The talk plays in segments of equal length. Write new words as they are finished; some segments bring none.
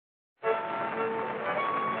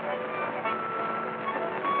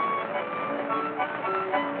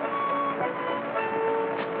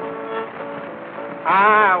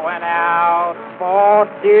I went out for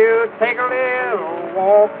to take a little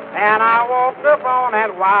walk, and I walked upon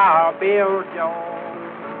that Wild Bill Jones.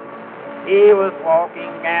 He was walking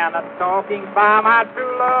and a-talking by my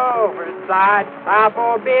true lover's side. I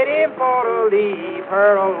forbid him for to leave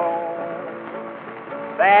her alone.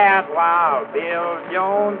 That Wild Bill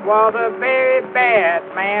Jones was a very bad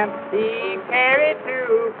man. He carried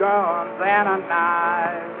 2 guns and a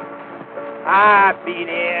knife. I beat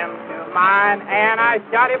him to mine and I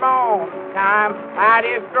shot him on time. I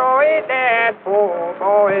destroyed that poor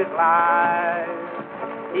boy's life.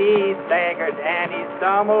 He staggered and he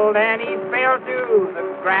stumbled and he fell to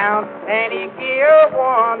the ground, and he killed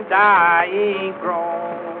one dying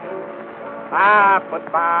groan. I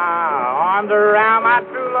put my arms around my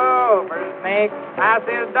true lover's neck. I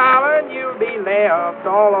said, darling, you'll be left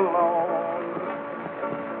all alone.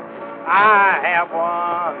 I have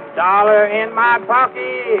 $1 in my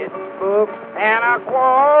pocketbook and a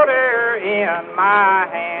quarter in my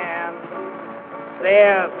hand.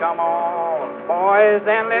 Says, come on, boys,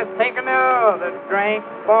 and let's take another drink,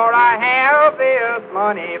 for I have this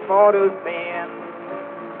money for to spend.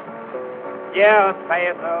 Just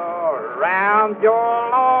pass around your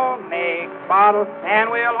long neck bottle,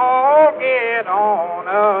 and we'll all get on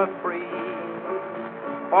a spree.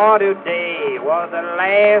 For today was the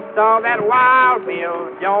last of that Wild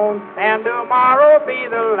Bill Jones, and tomorrow be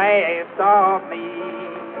the last of me.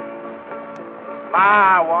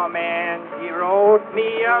 My woman, she wrote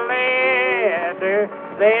me a letter,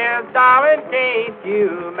 says, darling, can't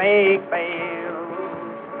you make bail?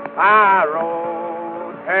 I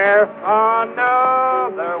wrote her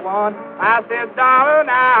another one. I said, darling,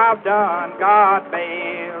 I've done got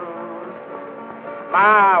bail.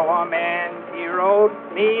 My woman, she wrote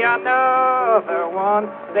me another one,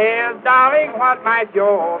 says, darling, what might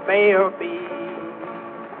your bail be?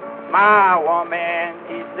 My woman,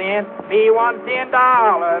 she sent me one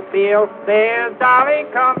 $10 bill, says, darling,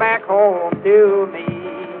 come back home to me.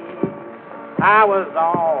 I was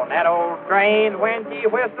on that old train when she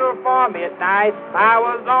whistled for midnight. I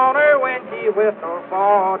was on her when she whistled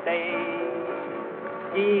for day.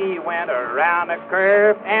 She went around the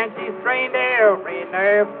curve and she strained every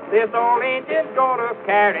nerve. This old engine's gonna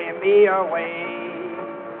carry me away.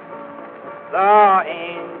 The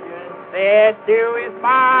engine said to his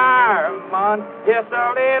fireman, just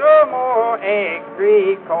a little more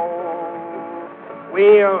extra coal.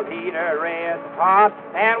 We'll heat her red hot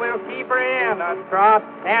and we'll keep her in a trot,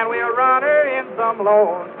 and we'll run her in some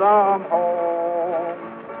lonesome home.